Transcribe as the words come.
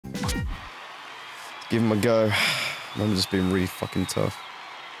give him a go. I'm just being really fucking tough.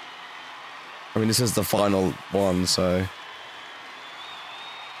 I mean, this is the final one, so...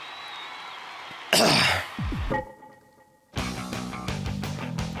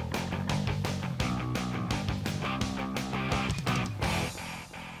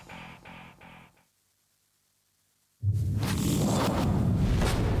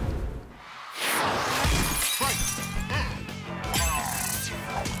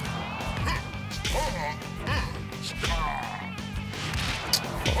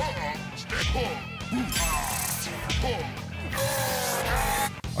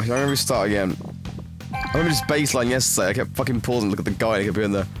 I'm gonna restart again. I remember this baseline yesterday. I kept fucking pausing to look at the guy and he kept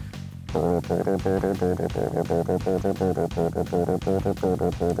doing the...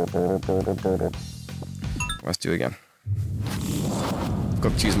 Let's do it again.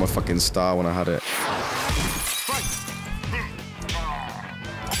 Got to choose my fucking star when I had it.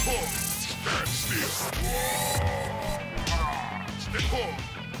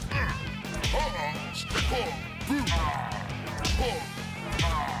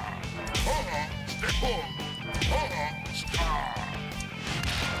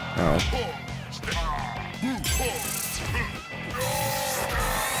 Oh.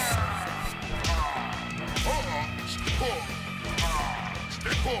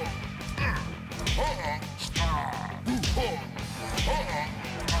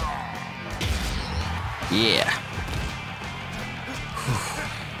 Yeah.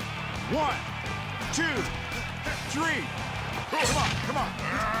 1, 2, 3. Come on.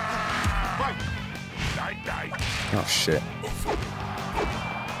 Fight. Oh shit.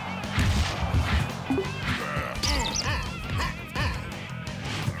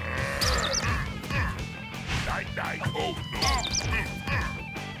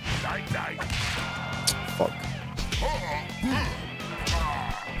 Fuck.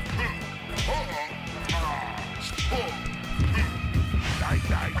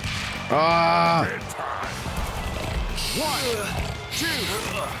 Ah! 1, 2,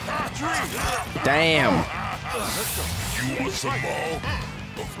 3. Damn! You want some more?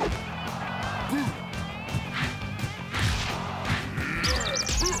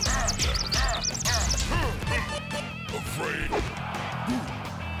 Afraid.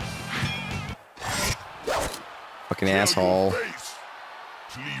 Fucking asshole.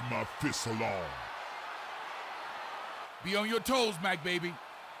 Leave my fists alone. Be on your toes, Mac baby.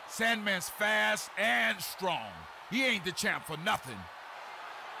 Sandman's fast and strong. He ain't the champ for nothing.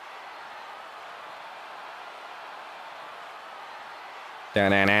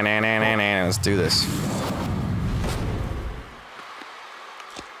 Let's do this.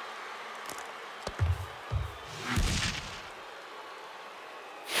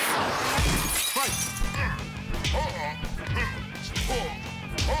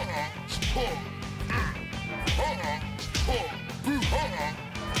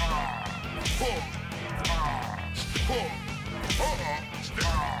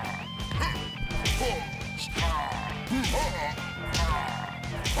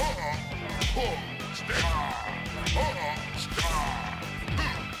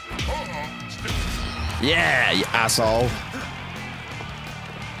 Yeah, you asshole.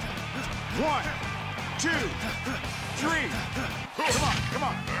 1, 2, 3. Come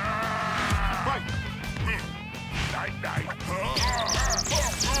on. Fight.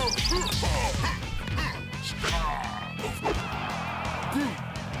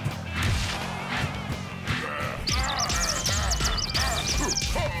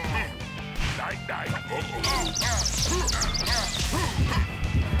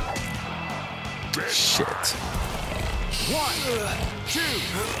 Shit. 1, 2,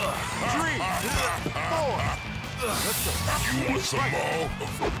 3, 4. Let's go. You want some more?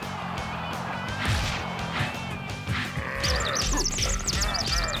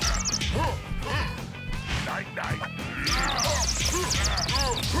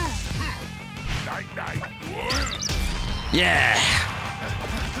 Yeah.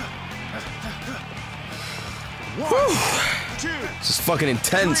 1, 2, This is fucking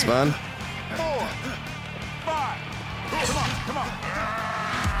intense, man. 4, 5. Come on.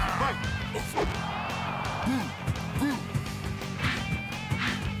 Fight.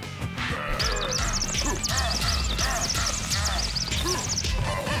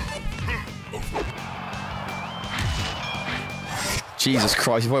 Jesus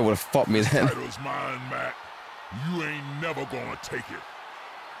Christ, you probably would have fought me then. Title's mine, Mac. You ain't never gonna take it.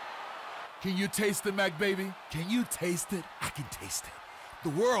 Can you taste it, Mac baby? Can you taste it? I can taste it. The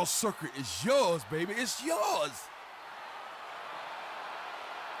world circuit is yours, baby. It's yours.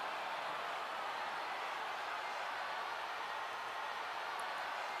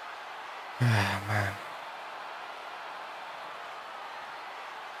 Man.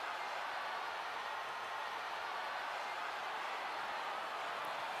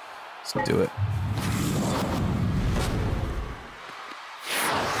 Let's do it.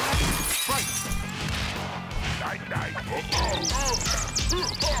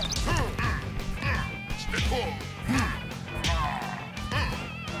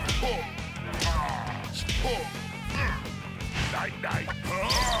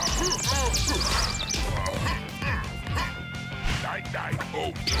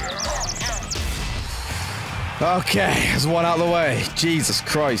 Okay, there's one out of the way. Jesus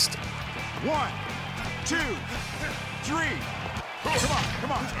Christ. 1, 2, 3. Come on,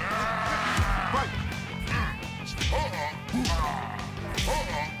 come on. Fight.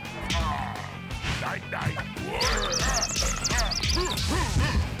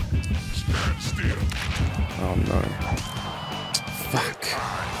 Stand still. Oh no. Fuck.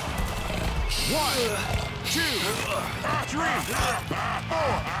 1, 2, 3, 4.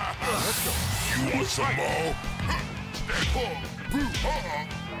 Let's go. You want some more? Stay pull.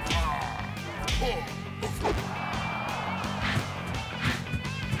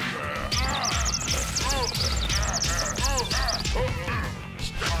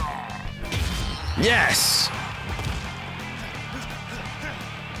 Yes!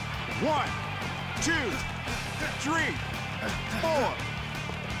 1, 2, 3, 4,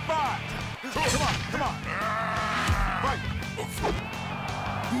 5. Come on, come on. Fight.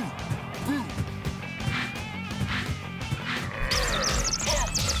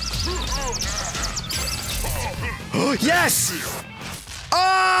 Yes!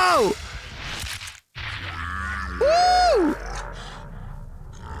 Oh! Woo!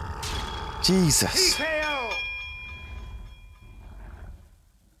 Jesus. TKO.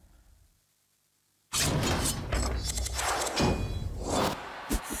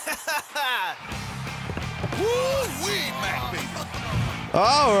 Woo-wee, Mac baby.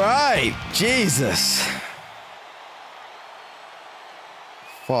 All right. Jesus.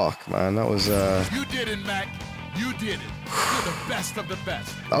 Fuck, man. That was, You did it, Mac. You did it. You're the best of the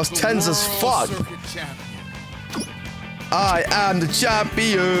best. That was The tense as World fuck. Circuit champion. I am the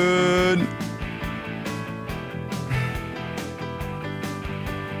champion.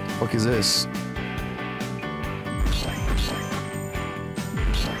 Fuck is this?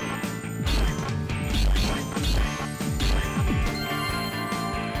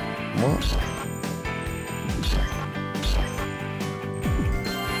 What?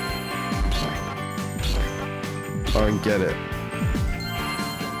 I don't get it.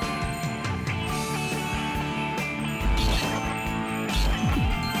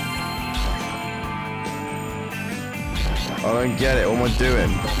 I don't get it. What am I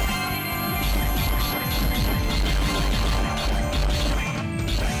doing?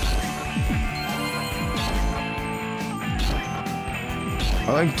 I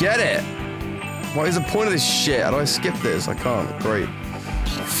don't get it. What is the point of this shit? How do I skip this? I can't. Great.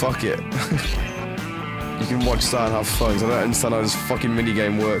 Fuck it. You can watch that and have fun. So I don't understand how this fucking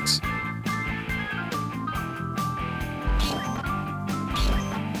minigame works.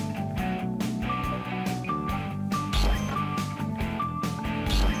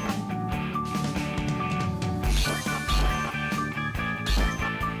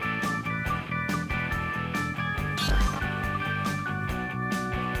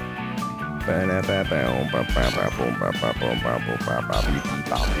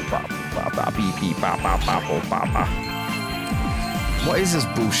 What is this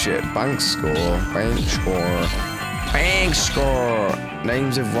bullshit? Bank score. Bank score. Bank score.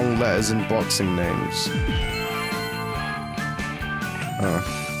 Names with wrong letters in boxing names.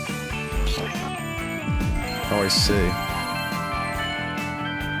 Oh, I see.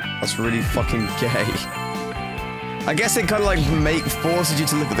 That's really fucking gay. I guess it kind of like forces you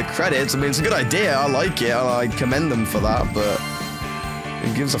to look at the credits. I mean, it's a good idea. I like it. I commend them for that, but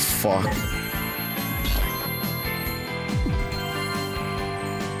who gives a fuck?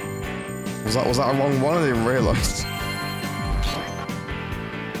 Was that a wrong one? I didn't realize.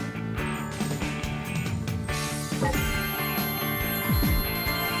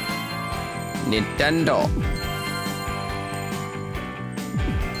 Nintendo.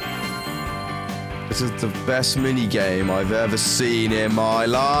 This is the best minigame I've ever seen in my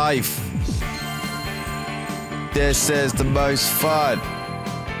life. This is the most fun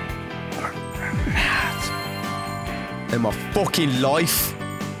in my fucking life.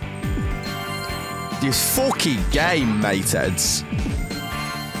 This fucking game, mateheads.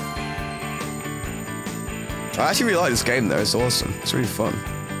 I actually really like this game though, it's awesome. It's really fun.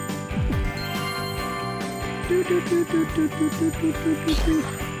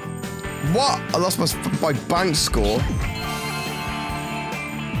 What? I lost my bank score.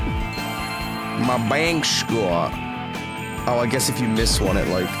 My bank score. Oh, I guess if you miss one, it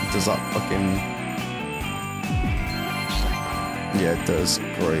like does that fucking. Yeah, it does.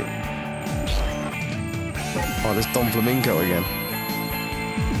 Great. Oh, there's Don Flamingo again.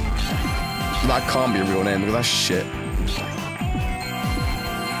 That can't be a real name because that's shit.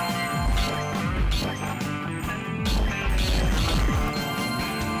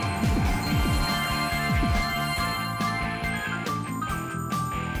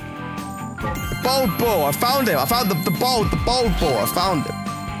 Bald bull, I found him. I found the bald bull. I found him.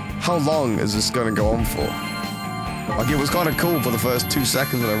 How long is this gonna go on for? Like, it was kind of cool for the first 2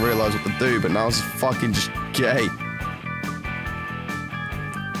 seconds when I realized what to do, but now it's fucking just gay.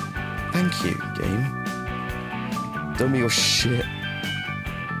 Thank you, game. Don't be your shit.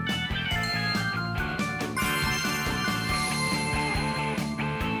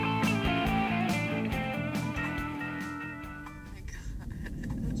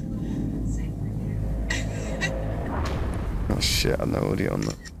 Oh shit, I have no audio on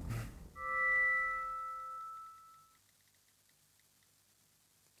that.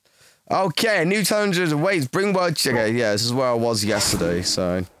 Okay, new challenges awaits. Bring word. Okay, yeah, this is where I was yesterday,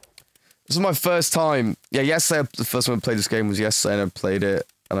 so. This is my first time. Yeah, yesterday, the first time I played this game was yesterday, and I played it,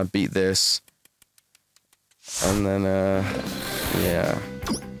 and I beat this. And then, yeah.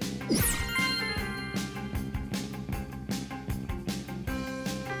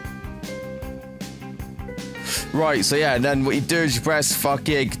 Right, so yeah, and then what you do is you press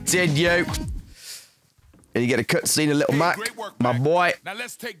fucking continue. And you get a cutscene of Little Mac. Work, my Mac. boy. Now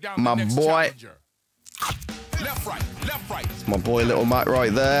let's take down My the next boy. challenger. Left, right. My boy Little Mac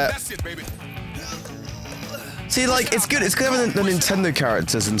right there. That's it, baby. See, like, it's good having the Nintendo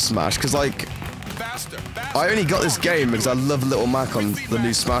characters in Smash, because, like, Faster. I only got this game because I love Little Mac on the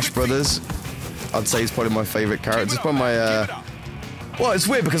new Smash Brothers. I'd say he's probably my favorite character. It's probably my, well, it's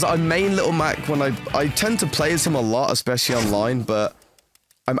weird because I main Little Mac when I tend to play as him a lot, especially online, but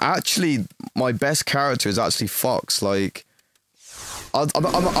I'm actually, my best character is actually Fox. Like, I'm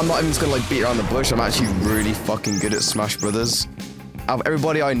not even just gonna like beat around the bush. I'm actually really fucking good at Smash Brothers. Out of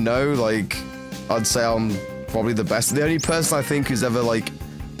everybody I know, like, I'd say I'm probably the best. The only person I think who's ever like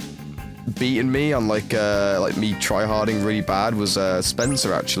beaten me on like me tryharding really bad was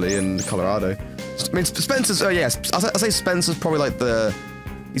Spencer, actually, in Colorado. I mean, Spencer's, yes, I'd say Spencer's probably like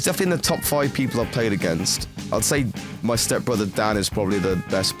he's definitely in the top 5 people I've played against. I'd say my stepbrother Dan is probably the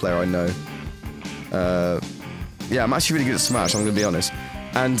best player I know. Yeah, I'm actually really good at Smash, I'm gonna be honest.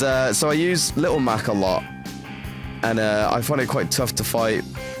 And so I use Little Mac a lot, and I find it quite tough to fight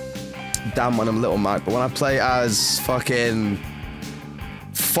Dan when I'm Little Mac, but when I play as fucking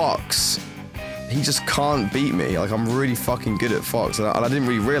Fox, he just can't beat me. Like, I'm really fucking good at Fox, and I didn't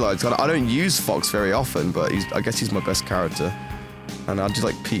really realize. I don't use Fox very often, but I guess he's my best character. And I do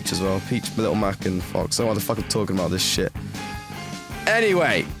like Peach as well. Peach, Little Mac, and Fox. I don't know what the fuck I'm talking about this shit.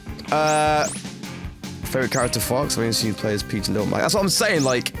 Anyway, favorite character Fox. I've only seen you play as Peach and Little Mac. That's what I'm saying.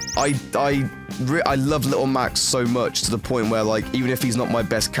 Like, I love Little Mac so much to the point where, like, even if he's not my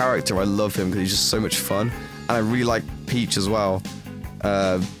best character, I love him because he's just so much fun. And I really like Peach as well.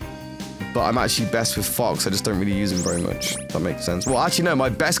 But I'm actually best with Fox. I just don't really use him very much. If that makes sense. Well, actually, no. My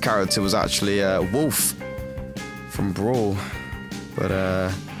best character was actually Wolf from Brawl, but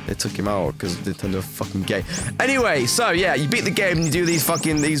they took him out because Nintendo are fucking gay. Anyway, so yeah, you beat the game and you do these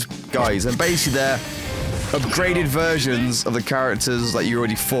guys, and basically they're upgraded versions of the characters that you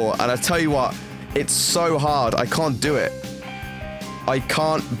already fought. And I tell you what, it's so hard. I can't do it. I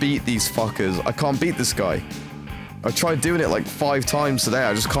can't beat these fuckers. I can't beat this guy. I tried doing it like 5 times today.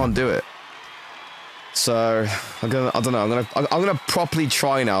 I just can't do it. So I don't know. I'm gonna properly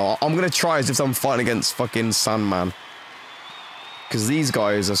try now. I'm gonna try as if I'm fighting against fucking Sandman, because these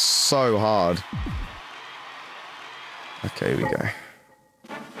guys are so hard. Okay, here we go.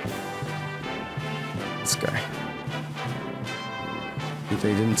 Let's go.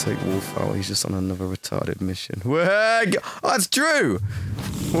 They didn't take Wolf out. He's just on another retarded mission. Oh, that's Drew.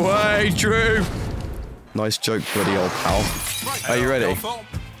 Way, Drew. Nice joke, buddy, old pal. Are you ready?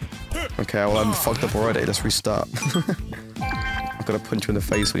 Okay, well, I'm fucked up already. Let's restart. I've got to punch him in the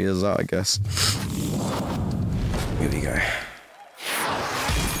face when he does that, I guess. Here we go.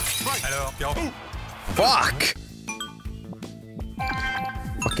 Fuck!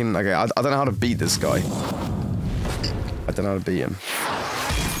 Fucking, okay, I don't know how to beat this guy. I don't know how to beat him.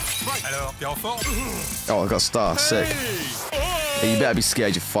 Oh, I got a star. Sick. Hey, you better be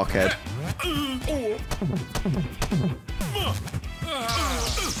scared, you fuckhead.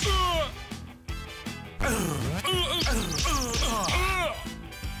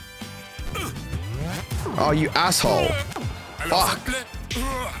 Oh, you asshole. Alors ça Fuck. te plaît?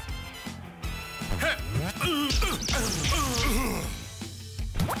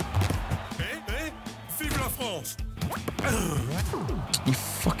 Vive la France! You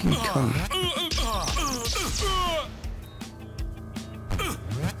fucking cunt.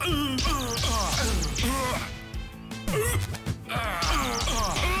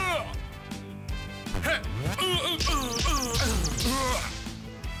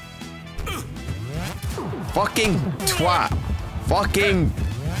 Fucking twat. Fucking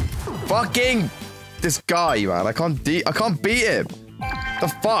this guy, man. I can't beat him. The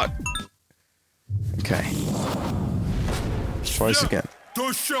fuck? Okay. Let's try this again.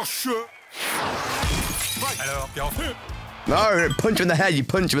 Te cherche! Alors, t'es en feu? No, punch him in the head. You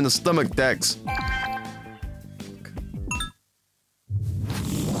punch him in the stomach, Dex.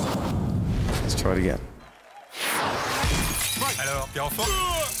 Let's try it again. Alors, t'es en forme?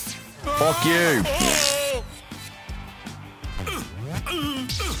 Fuck you.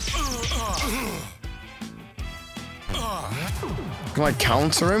 Can I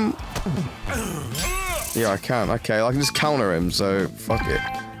counter him? Yeah, I can. Okay, I can just counter him, so fuck it.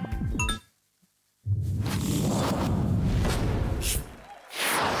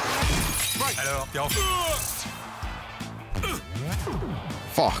 Alors, t'es en feu?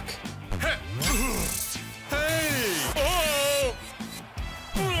 Fuck.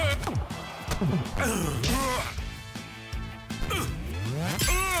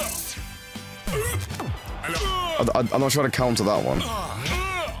 I'm not trying to counter that one.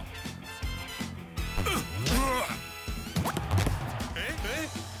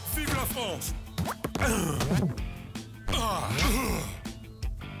 Vive la France!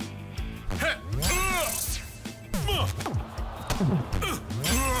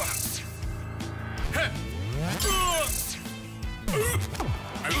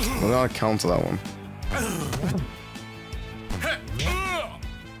 I'm gonna counter that one.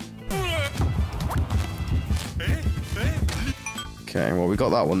 Okay, well we got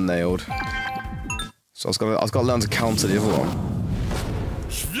that one nailed. So I was gotta learn to counter the other one.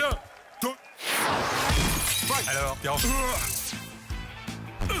 Viens! Alors, t'es en feu?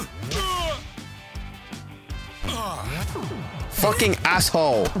 Fucking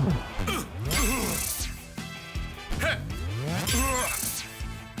asshole!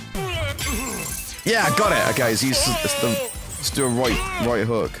 Yeah, I got it. Okay, so let's do a right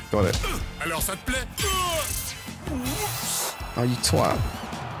hook. Got it. Alors, ça te plaît? Oh, you twat.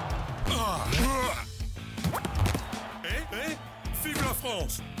 Vive la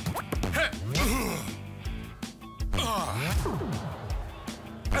France!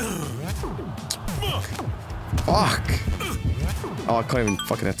 Fuck! Oh, I can't even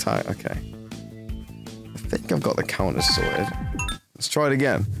fucking attack. Okay. I think I've got the counter sorted. Let's try it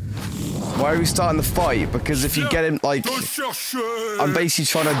again. Why are we starting the fight? Because if you get him, like... I'm basically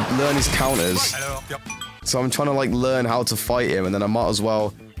trying to learn his counters. So I'm trying to, like, learn how to fight him, and then I might as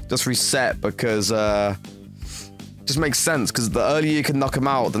well just reset because, just makes sense, because the earlier you can knock him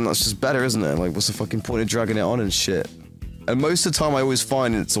out, then that's just better, isn't it? Like, what's the fucking point of dragging it on and shit? And most of the time I always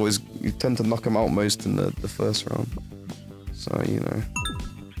find it's always, you tend to knock him out most in the first round. So, you know.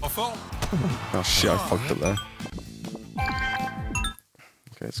 Oh shit, I fucked up there.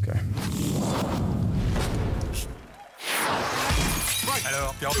 Okay, let's go.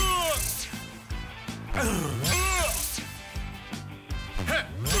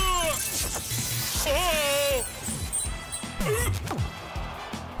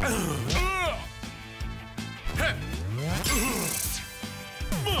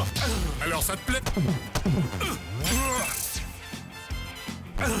 Alors ça te plaît?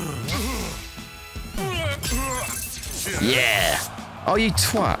 Yeah! Oh, you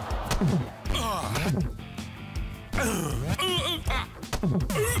twat!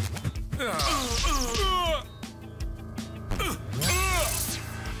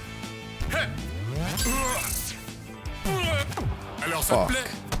 Alors ça te plaît?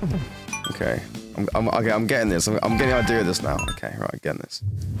 Okay. Okay, I'm getting this. I'm getting the idea of this now. Okay, right, getting this.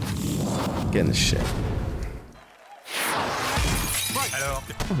 Getting this shit.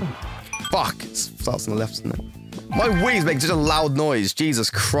 Fuck! It starts on the left, doesn't it? My wings make such a loud noise. Jesus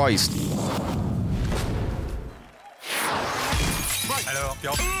Christ.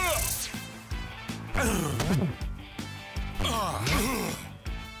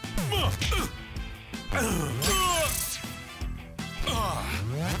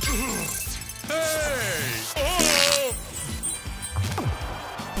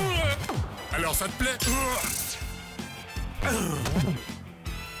 Alors ça te plaît?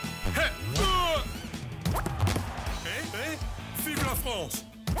 Vive la France!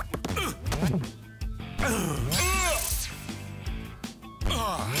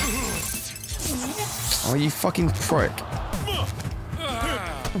 Oh, you fucking prick.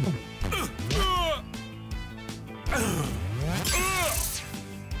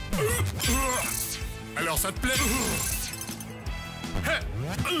 Alors ça te plaît?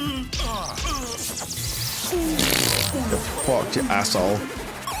 Fuck, you asshole.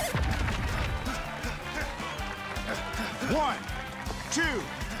 1, 2,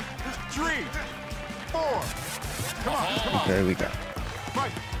 3, 4. Come on, come on. There we go.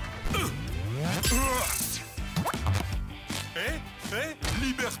 Fight.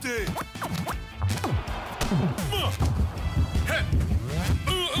 Liberté.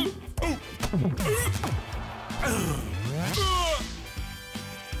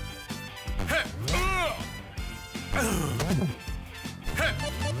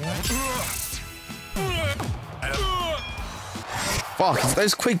 Fuck,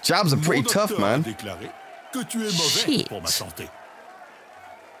 those quick jabs are pretty tough, man. Que tu es mauvais pour ma santé.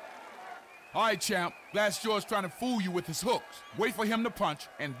 All right, champ. Glassjaw's trying to fool you with his hooks. Wait for him to punch,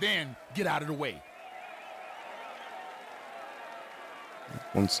 and then get out of the way.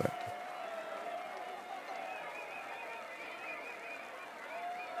 One sec.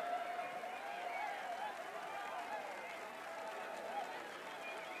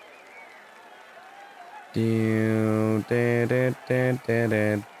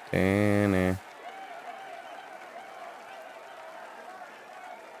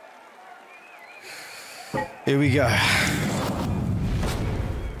 Here we go.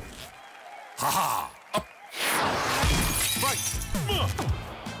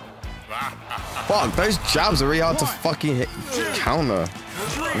 Fuck, those jabs are really hard to fucking hit, counter.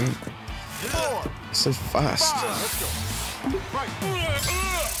 It's so fast.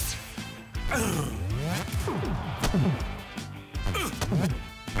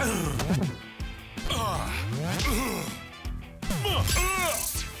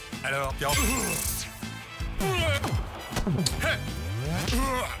 Alors, t'es en...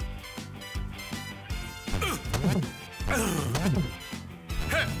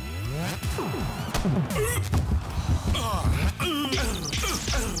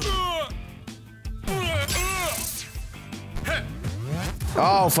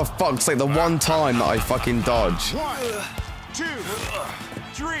 Oh, for fuck's sake, the one time that I fucking dodge. 1, 2,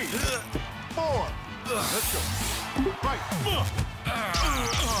 3, 4. Let's go. Fight.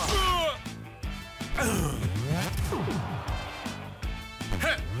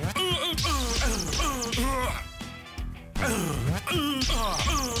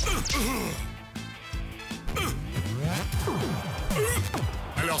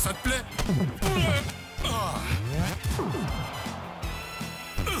 Alors ça te plaît?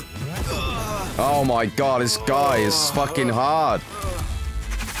 Oh my god, this guy is fucking hard.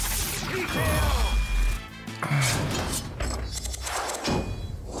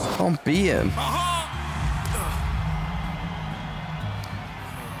 Can't beat him.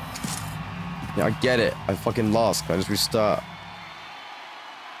 Yeah, I get it. I fucking lost. Can I just restart?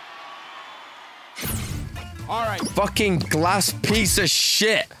 All right. Fucking glass piece of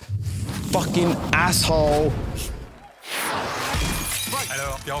shit. Fucking asshole.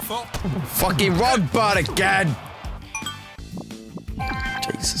 Alors, t'es en forme? Fucking rock butt again.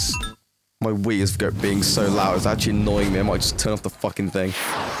 Jesus. My Wii is being so loud. It's actually annoying me. I might just turn off the fucking thing.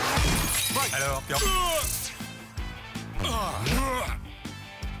 Alors, t'es en forme?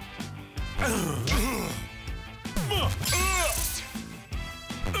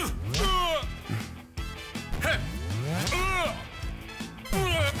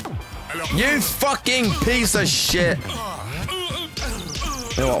 You fucking piece of shit.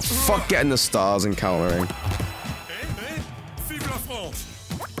 You know what? Fuck getting the stars and countering. Vive la France!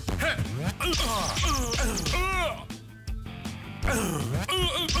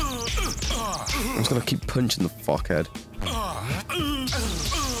 I'm just gonna keep punching the fuckhead.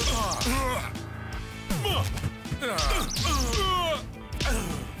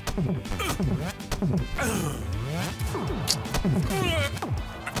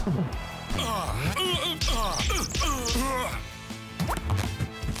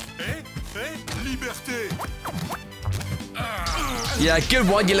 Liberté! Yeah, good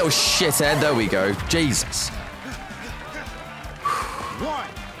one, you little shithead. There we go. Jesus. 1,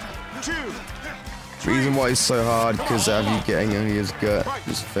 2. Reason why it's so hard, because of you getting only his gut,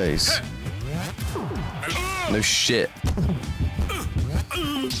 his face. No shit.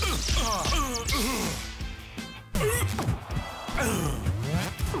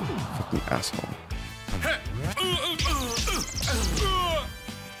 Fucking asshole.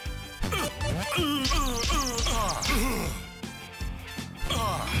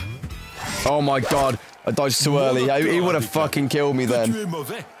 Oh my god. I dodged too early. He would have fucking killed me Tu then. es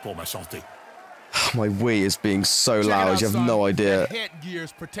mauvais pour ma santé. My Wii is being so Check it loud. out, You have son. no idea. That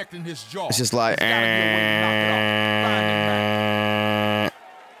headgear's protecting his jaw. It's just like. There's gotta be a way to knock it off. Find him, man.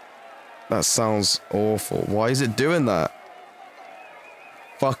 That sounds awful. Why is it doing that?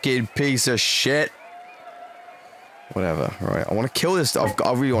 Fucking piece of shit. Whatever. Right. I want to kill this. I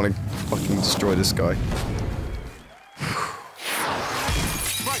really want to fucking destroy this guy.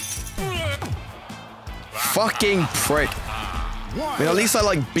 Fucking prick. I mean, at least I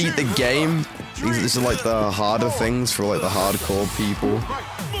like beat the game. These are like the harder things for like the hardcore people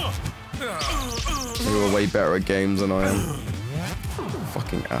who are way better at games than I am.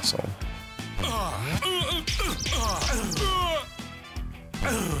 Fucking asshole.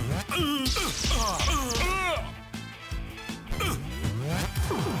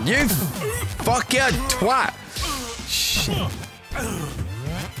 You fucking twat! Shit.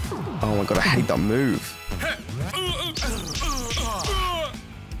 Oh my god, I hate that move.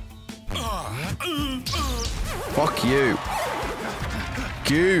 Fuck you.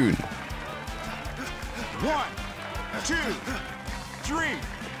 Goon. 1, 2, 3,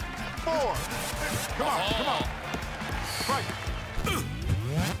 4. Come on. Fight.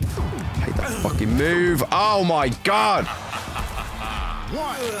 I hate that fucking move. Oh my god.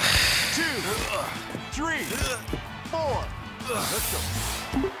 1, 2, 3, 4. Let's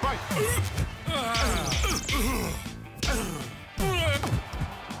go. Fight.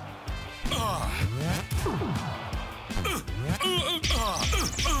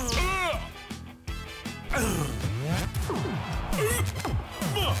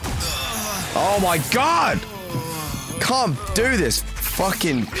 Oh my god! Can't do this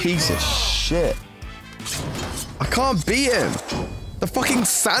fucking piece of shit. I can't beat him. The fucking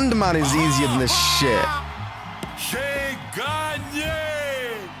Sandman is easier than this shit. J'ai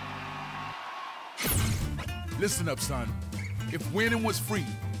gagné! Listen up, son. If winning was free,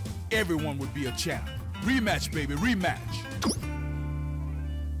 everyone would be a champ. Rematch, baby, rematch.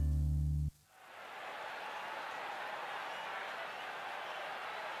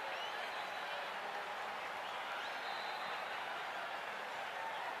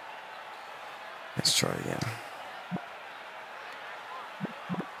 Let's try again.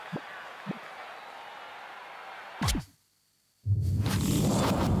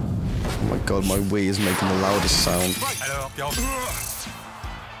 Oh my god, my Wii is making the loudest sound. Alors, t'es en...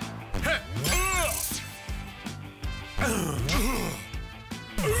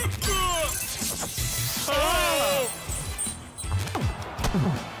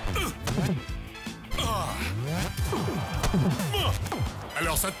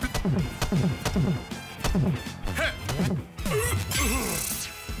 Alors ça te...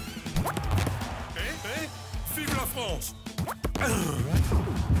 Vive la France!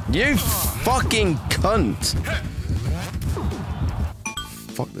 You fucking cunt!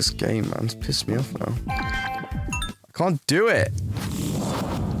 Fuck this game, man. It's pissed me off now. I can't do it.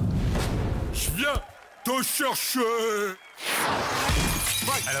 Je viens te chercher!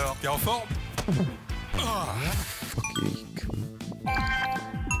 Alors, t'es en forme? Fuck you, you cunt.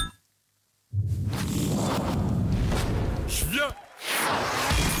 Je viens!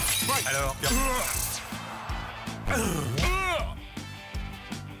 Alors, t'es en...